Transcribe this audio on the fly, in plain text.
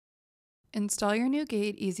Install your new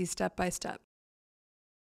gate easy step by step.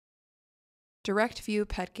 Direct view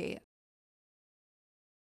pet gate.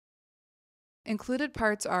 Included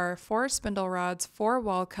parts are 4 spindle rods, 4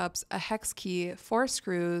 wall cups, a hex key, 4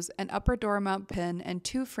 screws, an upper door mount pin, and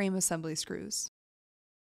 2 frame assembly screws.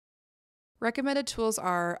 Recommended tools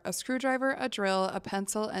are a screwdriver, a drill, a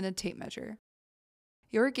pencil, and a tape measure.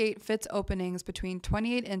 Your gate fits openings between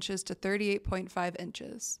 28 inches to 38.5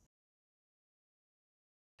 inches.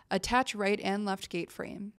 Attach right and left gate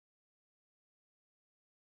frame.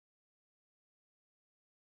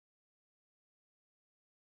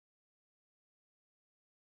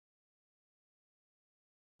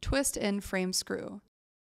 Twist in frame screw.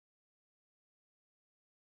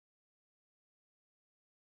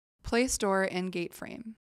 Place door in gate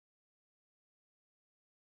frame.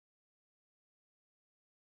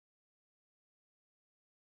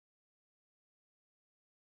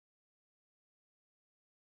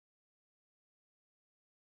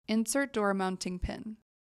 Insert door mounting pin.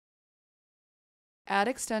 Add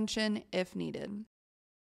extension if needed.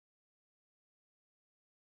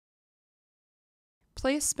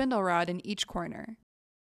 Place spindle rod in each corner.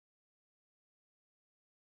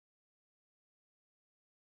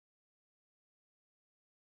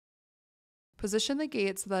 Position the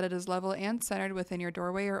gate so that it is level and centered within your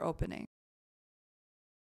doorway or opening.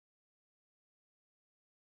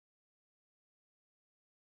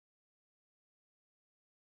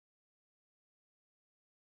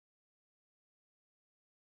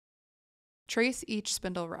 Trace each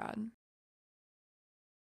spindle rod.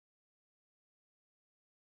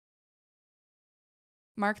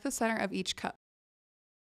 Mark the center of each cup.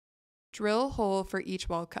 Drill hole for each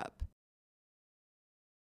wall cup.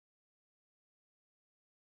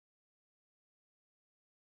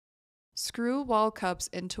 Screw wall cups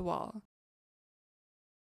into wall.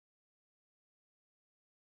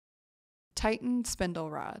 Tighten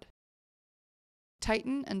spindle rod.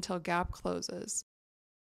 Tighten until gap closes.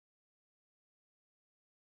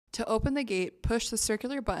 To open the gate, push the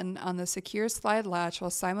circular button on the secure slide latch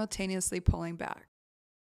while simultaneously pulling back.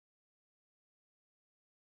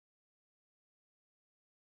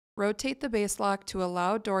 Rotate the base lock to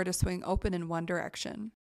allow door to swing open in one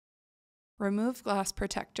direction. Remove glass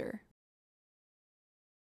protector.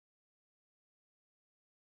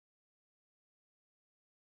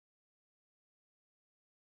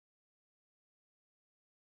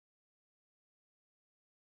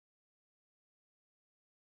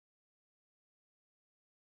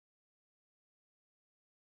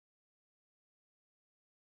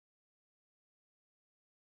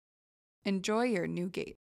 Enjoy your new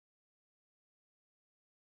gate.